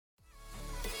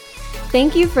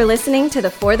Thank you for listening to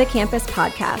the For the Campus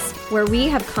podcast, where we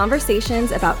have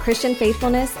conversations about Christian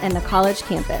faithfulness and the college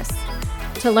campus.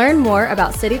 To learn more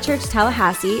about City Church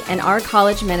Tallahassee and our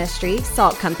college ministry,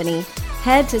 Salt Company,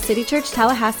 head to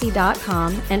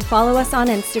citychurchtallahassee.com and follow us on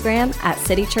Instagram at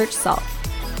citychurchsalt.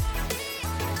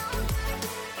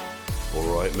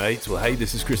 All right, mates. Well, hey,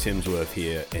 this is Chris Hemsworth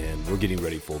here, and we're getting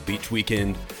ready for Beach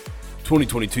Weekend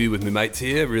 2022 with my mates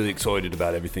here. Really excited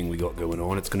about everything we got going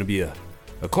on. It's going to be a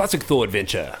classic Thor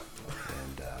adventure.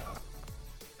 And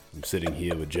I'm sitting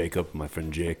here with Jacob, my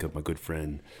friend Jacob, my good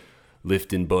friend,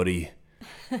 lifting buddy,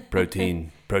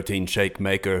 protein shake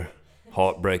maker,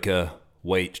 heartbreaker,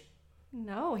 weight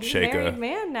No, he's shaker. a married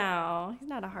man now. He's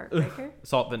not a heartbreaker.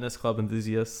 Salt Fitness Club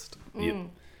enthusiast.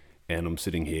 Yep. And I'm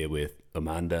sitting here with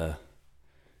Amanda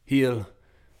Heel,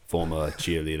 former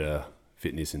cheerleader,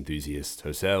 fitness enthusiast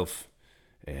herself,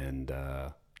 and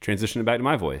transitioning back to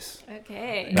my voice.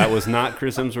 Okay. That was not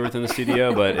Chris Hemsworth in the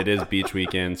studio, but it is Beach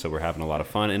Weekend, so we're having a lot of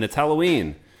fun. And it's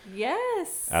Halloween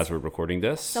Yes. as we're recording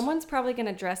this. Someone's probably going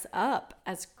to dress up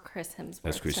as Chris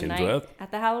Hemsworth tonight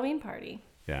at the Halloween party.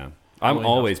 Yeah. I'm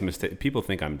always mistaken. People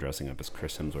think I'm dressing up as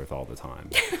Chris Hemsworth all the time.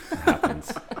 It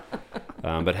happens.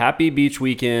 But happy Beach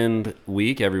Weekend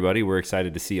week, everybody. We're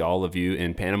excited to see all of you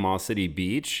in Panama City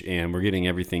Beach, and we're getting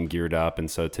everything geared up.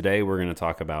 And so today we're going to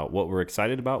talk about what we're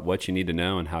excited about, what you need to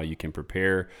know, and how you can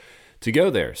prepare to go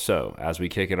there. So as we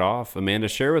kick it off, Amanda,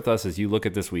 share with us as you look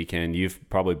at this weekend. You've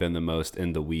probably been the most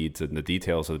in the weeds and the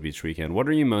details of the Beach Weekend. What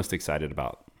are you most excited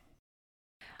about?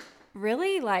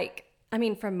 Really,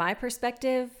 from my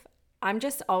perspective, I'm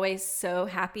just always so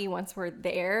happy once we're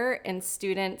there and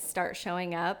students start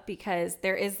showing up, because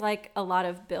there is like a lot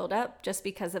of buildup just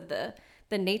because of the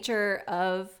nature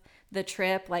of the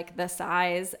trip, like the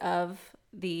size of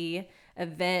the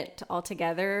event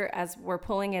altogether. As we're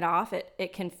pulling it off,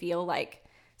 it can feel like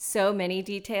so many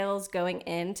details going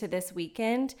into this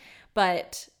weekend.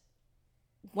 But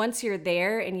once you're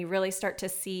there and you really start to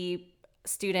see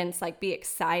students like be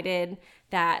excited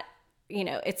that,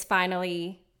 it's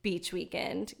finally Beach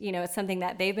Weekend. It's something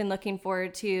that they've been looking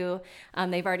forward to.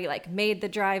 They've already made the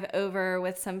drive over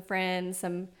with some friends,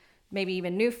 some maybe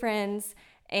even new friends.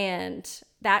 And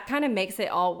that kind of makes it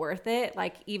all worth it.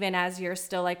 Even as you're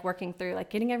still working through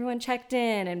getting everyone checked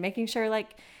in and making sure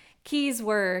keys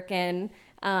work and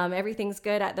everything's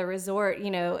good at the resort.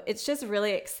 It's just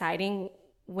really exciting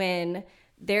when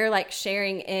they're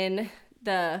sharing in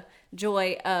the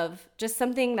joy of just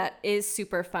something that is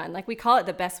super fun. We call it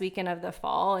the best weekend of the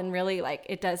fall, and really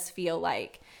it does feel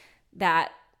like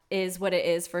that is what it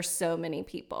is for so many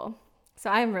people. So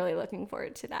I'm really looking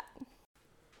forward to that.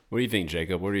 What do you think,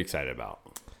 Jacob? What are you excited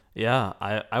about? Yeah,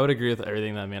 I would agree with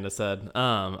everything that Amanda said.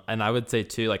 And I would say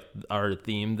too, our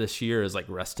theme this year is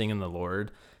resting in the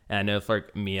Lord. And I know for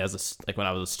me as when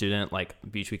I was a student,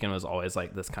 Beach Weekend was always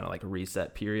this kind of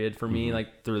reset period for me,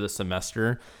 through the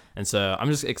semester. And so I'm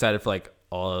just excited for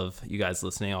all of you guys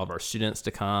listening, all of our students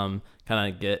to come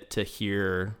kind of get to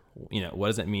hear, what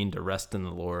does it mean to rest in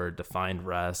the Lord, to find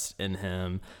rest in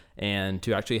Him, and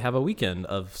to actually have a weekend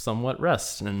of somewhat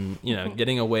rest. And,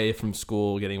 getting away from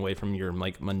school, getting away from your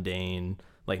mundane,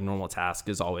 normal task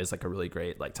is always a really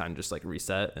great time to just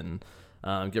reset and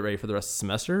get ready for the rest of the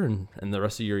semester and the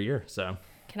rest of your year. So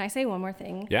can I say one more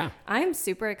thing? Yeah. I'm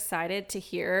super excited to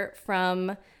hear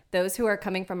from those who are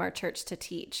coming from our church to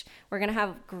teach. We're going to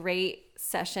have great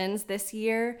sessions this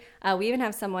year. We even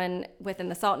have someone within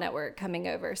the SALT network coming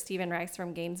over, Stephen Rice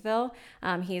from Gainesville.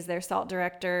 He's their SALT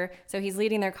director. So he's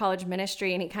leading their college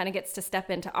ministry, and he kind of gets to step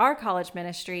into our college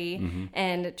ministry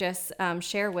and just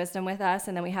share wisdom with us.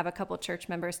 And then we have a couple church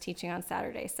members teaching on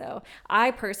Saturday. So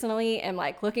I personally am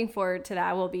looking forward to that.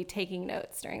 I will be taking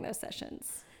notes during those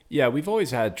sessions. Yeah, we've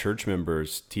always had church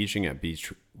members teaching at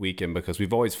Beach Weekend because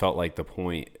we've always felt like the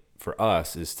point for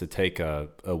us is to take a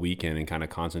weekend and kind of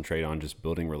concentrate on just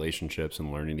building relationships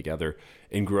and learning together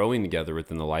and growing together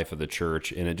within the life of the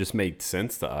church. And it just made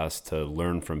sense to us to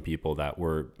learn from people that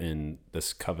we're in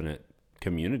this covenant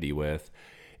community with.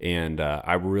 And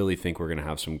I really think we're going to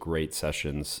have some great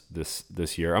sessions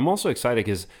this year. I'm also excited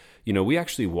because, we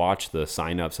actually watch the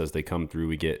signups as they come through.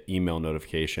 We get email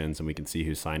notifications and we can see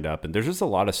who signed up. And there's just a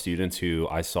lot of students who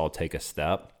I saw take a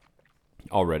step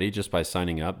already just by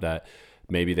signing up that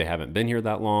maybe they haven't been here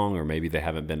that long, or maybe they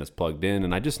haven't been as plugged in.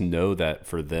 And I just know that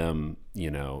for them,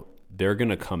 they're going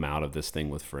to come out of this thing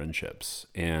with friendships.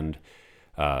 And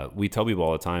we tell people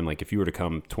all the time, if you were to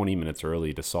come 20 minutes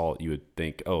early to SALT, you would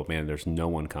think, oh man, there's no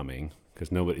one coming,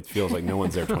 because it feels like no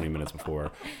one's there 20 minutes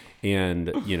before.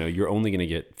 And, you're only going to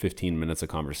get 15 minutes of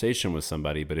conversation with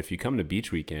somebody. But if you come to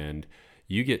Beach Weekend,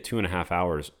 you get 2.5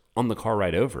 hours on the car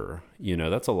ride over.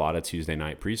 That's a lot of Tuesday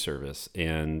night pre-service.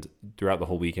 And throughout the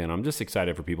whole weekend, I'm just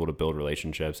excited for people to build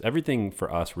relationships. Everything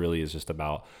for us really is just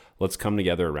about, let's come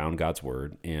together around God's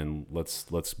word and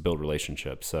let's build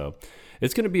relationships. So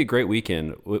it's going to be a great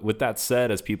weekend. With that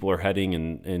said, as people are heading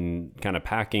and kind of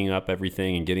packing up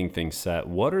everything and getting things set,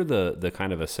 what are the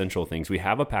kind of essential things? We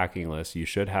have a packing list. You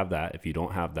should have that. If you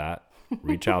don't have that,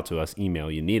 reach out to us,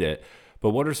 email, you need it.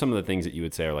 But what are some of the things that you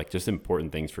would say are like just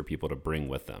important things for people to bring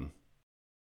with them?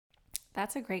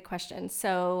 That's a great question.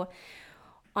 So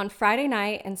on Friday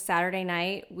night and Saturday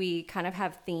night, we kind of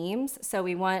have themes. So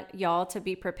we want y'all to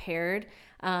be prepared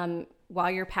while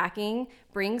you're packing.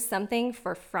 Bring something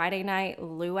for Friday night,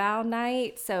 luau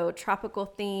night. So tropical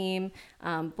theme,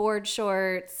 board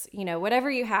shorts, whatever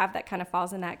you have that kind of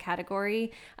falls in that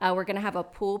category. We're going to have a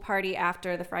pool party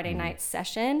after the Friday night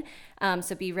session.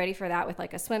 So be ready for that with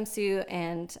like a swimsuit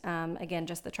and again,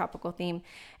 just the tropical theme.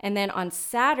 And then on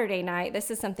Saturday night, this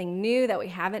is something new that we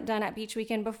haven't done at Beach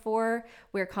Weekend before.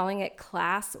 We're calling it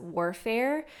class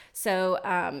warfare. So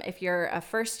if you're a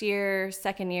first year,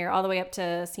 second year, all the way up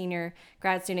to senior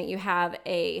grad student, you have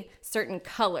a certain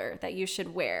color that you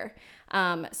should wear.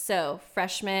 So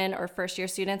freshmen or first year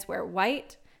students wear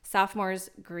white,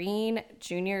 sophomores green,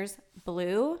 juniors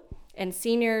blue, and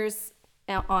seniors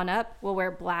on up will wear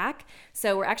black.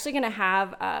 So we're actually going to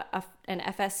have an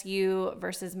FSU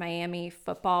versus Miami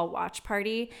football watch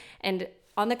party. And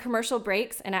on the commercial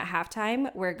breaks and at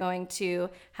halftime, we're going to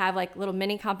have like little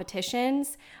mini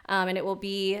competitions. And it will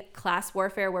be class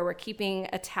warfare where we're keeping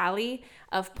a tally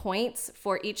of points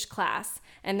for each class.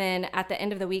 And then at the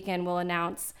end of the weekend, we'll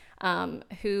announce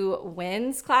who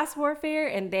wins class warfare,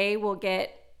 and they will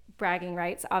get bragging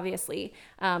rights, obviously,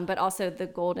 but also the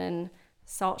golden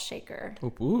salt shaker.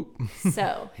 Whoop, whoop.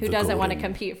 So who doesn't want to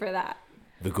compete for that?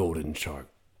 The golden shark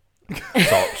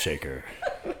salt shaker.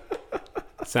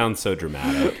 Sounds so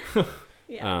dramatic.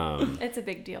 Yeah, it's a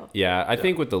big deal. Yeah, I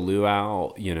think with the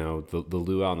luau, the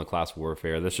luau and the class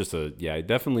warfare, that's just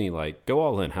definitely like go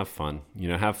all in, have fun.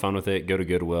 Have fun with it. Go to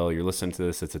Goodwill. You're listening to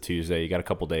this, it's a Tuesday. You got a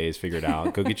couple days, figure it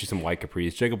out. Go get you some white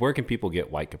capris. Jacob, where can people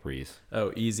get white capris?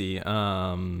 Oh, easy.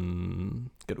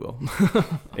 Goodwill.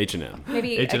 H&M.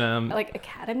 Maybe H&M. Like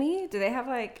Academy? Do they have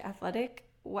like athletic?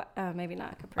 What? Maybe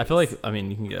not capris. I feel like, you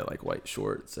can get like white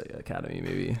shorts at Academy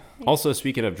maybe. Also,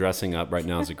 speaking of dressing up, right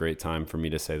now is a great time for me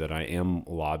to say that I am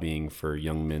lobbying for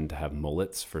young men to have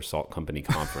mullets for Salt Company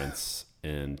Conference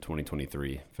in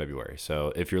 2023, February.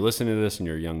 So if you're listening to this and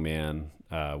you're a young man,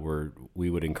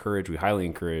 we highly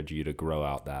encourage you to grow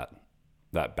out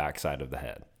that backside of the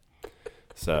head.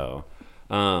 So,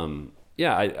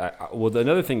 well,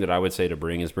 another thing that I would say to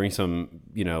bring some,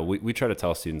 we try to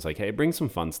tell students like, hey, bring some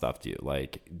fun stuff to you.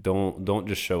 Like, don't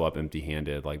just show up empty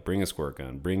handed. Like, bring a squirt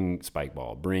gun, bring spike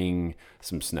ball, bring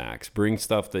some snacks, bring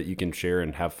stuff that you can share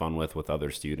and have fun with other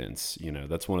students.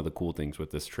 That's one of the cool things with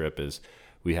this trip is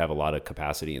we have a lot of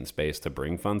capacity and space to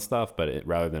bring fun stuff, but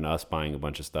rather than us buying a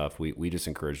bunch of stuff, we just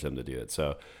encourage them to do it.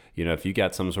 So, if you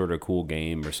got some sort of cool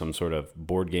game or some sort of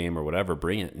board game or whatever,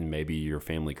 bring it, and maybe your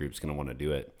family group's going to want to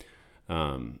do it.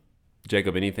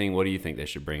 Jacob, anything? What do you think they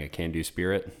should bring? A can-do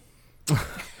spirit?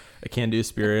 A can-do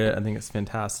spirit. I think it's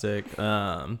fantastic.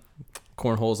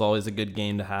 Cornhole is always a good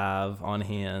game to have on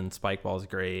hand. Spike ball is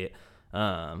great.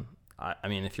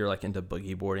 If you're like into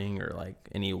boogie boarding or like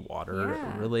any water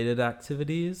related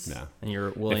activities, and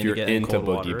you're willing to get into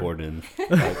boogie boarding,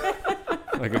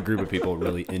 like a group of people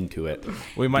really into it,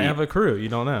 we might have a crew. You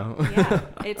don't know. Yeah,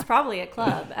 it's probably a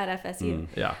club at FSU.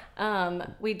 Yeah.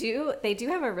 They do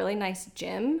have a really nice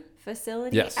gym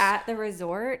facility at the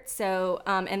resort. So,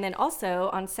 and then also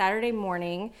on Saturday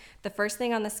morning, the first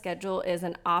thing on the schedule is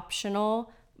an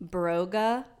optional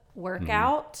Broga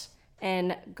workout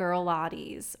and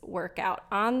Girlades workout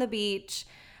on the beach,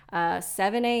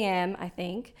 7 a.m., I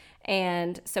think.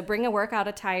 And so bring a workout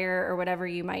attire or whatever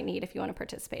you might need if you want to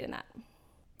participate in that.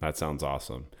 That sounds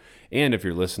awesome. And if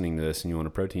you're listening to this and you want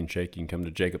a protein shake, you can come to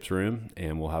Jacob's room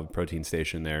and we'll have a protein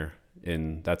station there.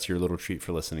 And that's your little treat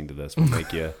for listening to this. We'll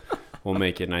make you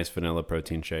a nice vanilla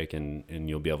protein shake and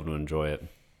you'll be able to enjoy it.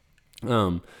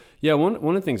 One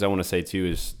of the things I want to say too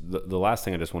is the last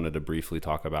thing I just wanted to briefly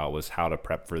talk about was how to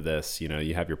prep for this.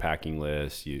 You have your packing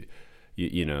list,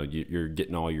 you're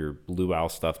getting all your luau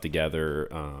stuff together.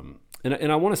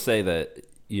 And I want to say that,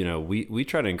 we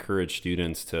try to encourage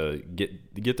students to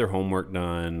get their homework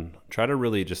done. Try to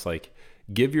really just like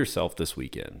give yourself this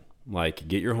weekend, like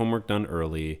get your homework done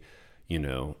early,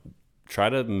 try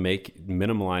to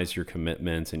minimize your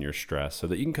commitments and your stress so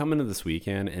that you can come into this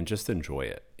weekend and just enjoy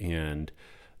it. And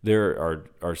there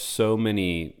are so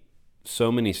many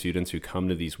students who come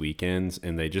to these weekends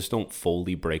and they just don't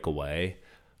fully break away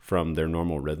from their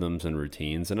normal rhythms and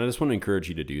routines. And I just want to encourage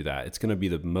you to do that. It's going to be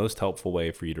the most helpful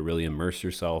way for you to really immerse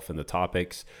yourself in the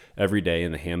topics. Every day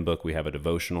in the handbook, we have a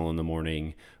devotional in the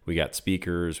morning. We got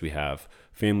speakers, we have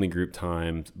family group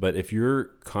times. But if you're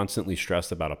constantly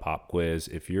stressed about a pop quiz,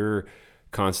 if you're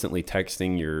constantly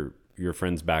texting your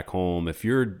friends back home, if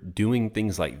you're doing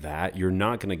things like that, you're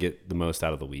not going to get the most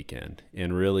out of the weekend.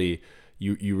 And really,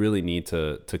 you really need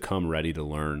to come ready to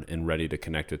learn and ready to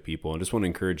connect with people. And just want to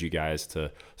encourage you guys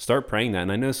to start praying that.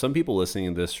 And I know some people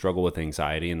listening to this struggle with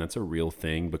anxiety, and that's a real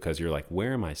thing, because you're like,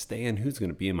 where am I staying? Who's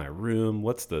going to be in my room?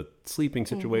 What's the sleeping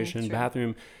situation,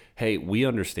 bathroom? Hey, we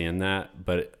understand that,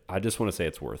 but I just want to say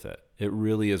it's worth it. It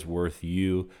really is worth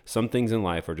you. Some things in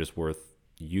life are just worth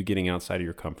you getting outside of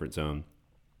your comfort zone,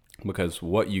 because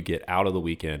what you get out of the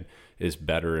weekend is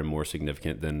better and more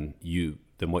significant than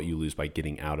what you lose by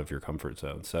getting out of your comfort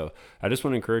zone. So I just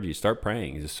want to encourage you, start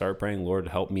praying. Just start praying, Lord,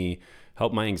 help my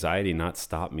anxiety not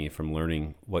stop me from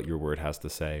learning what your word has to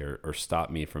say, or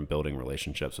stop me from building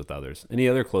relationships with others. Any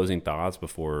other closing thoughts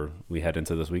before we head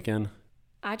into this weekend?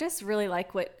 I just really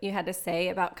like what you had to say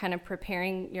about kind of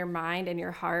preparing your mind and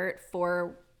your heart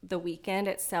for the weekend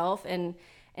itself, and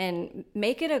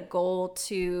make it a goal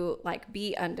to like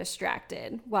be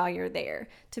undistracted while you're there,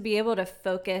 to be able to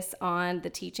focus on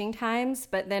the teaching times,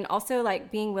 but then also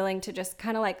like being willing to just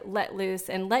kind of like let loose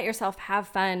and let yourself have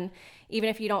fun, even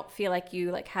if you don't feel like you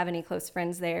like have any close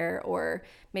friends there, or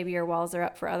maybe your walls are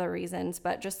up for other reasons,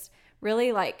 but just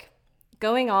really like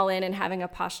going all in and having a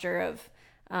posture of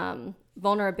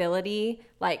vulnerability.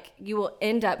 Like, you will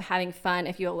end up having fun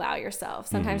if you allow yourself.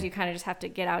 Sometimes you kind of just have to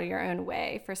get out of your own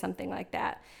way for something like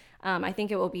that. I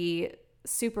think it will be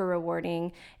super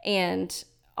rewarding. And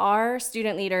our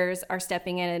student leaders are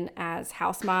stepping in as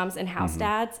house moms and house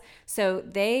dads. So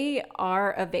they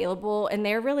are available, and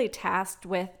they're really tasked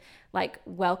with like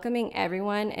welcoming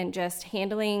everyone and just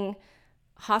handling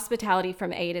hospitality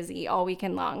from A to Z all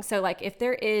weekend long. So like if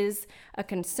there is a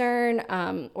concern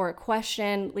or a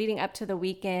question leading up to the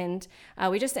weekend,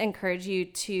 we just encourage you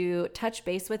to touch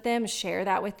base with them, share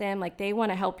that with them. Like, they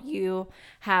want to help you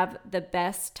have the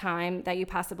best time that you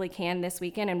possibly can this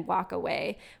weekend and walk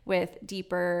away with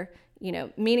deeper,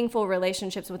 meaningful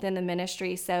relationships within the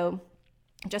ministry. So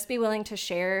just be willing to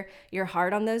share your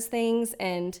heart on those things.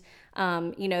 And,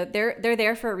 they're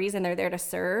there for a reason. They're there to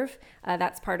serve.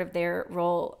 That's part of their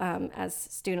role as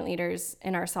student leaders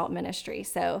in our SALT ministry.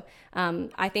 So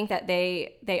I think that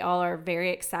they all are very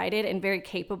excited and very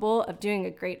capable of doing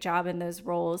a great job in those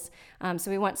roles.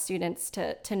 So we want students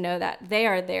to know that they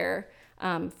are there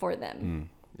for them.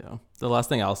 Yeah. The last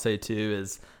thing I'll say too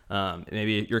is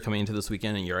maybe you're coming into this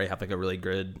weekend and you already have like a really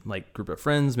good like group of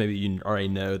friends. Maybe you already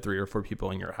know 3 or 4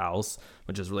 people in your house,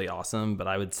 which is really awesome. But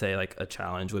I would say like a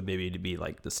challenge would maybe to be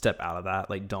like to step out of that.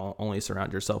 Like, don't only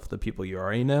surround yourself with the people you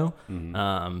already know,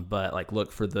 but like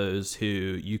look for those who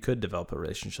you could develop a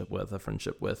relationship with, a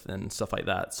friendship with, and stuff like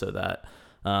that, so that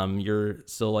you're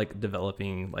still like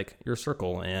developing like your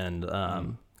circle and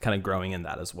kind of growing in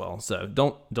that as well. So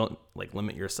don't like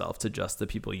limit yourself to just the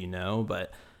people you know,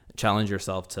 but challenge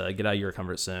yourself to get out of your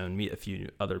comfort zone, meet a few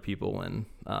other people, and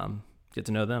get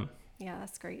to know them. Yeah,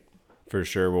 that's great. For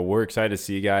sure. Well, we're excited to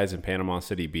see you guys in Panama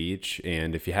City Beach.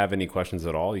 And if you have any questions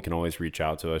at all, you can always reach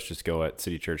out to us. Just go at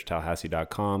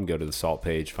citychurchtallahassee.com, go to the SALT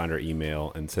page, find our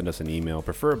email, and send us an email.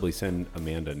 Preferably send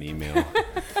Amanda an email.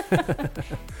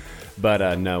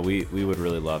 But no, we would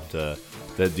really love to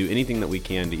do anything that we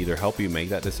can to either help you make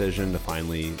that decision to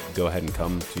finally go ahead and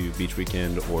come to Beach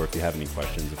Weekend, or if you have any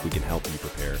questions, if we can help you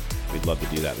prepare, we'd love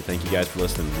to do that. But thank you guys for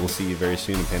listening. We'll see you very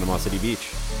soon in Panama City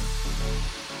Beach.